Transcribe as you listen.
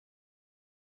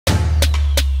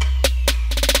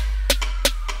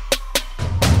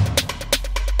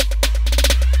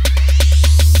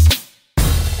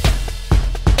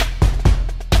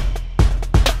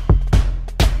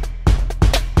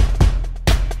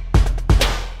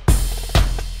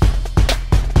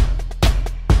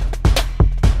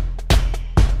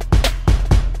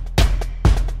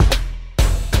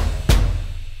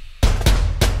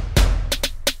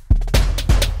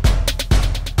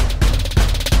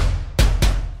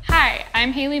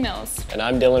I'm Haley Mills. And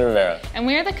I'm Dylan Rivera. And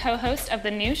we are the co-host of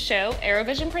the new show,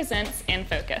 ArrowVision Presents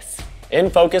InFocus.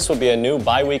 InFocus will be a new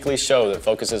bi-weekly show that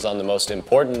focuses on the most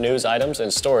important news items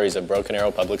and stories of Broken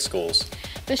Arrow Public Schools.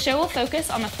 The show will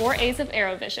focus on the 4 A's of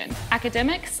ArrowVision: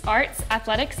 academics, arts,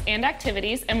 athletics, and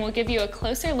activities, and will give you a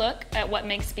closer look at what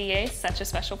makes BA such a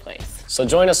special place. So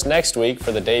join us next week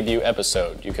for the debut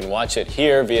episode. You can watch it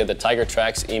here via the Tiger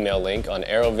Tracks email link on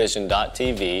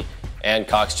arrowvision.tv and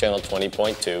Cox Channel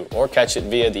 20.2, or catch it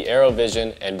via the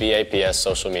ArrowVision and BAPS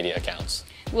social media accounts.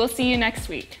 We'll see you next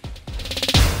week.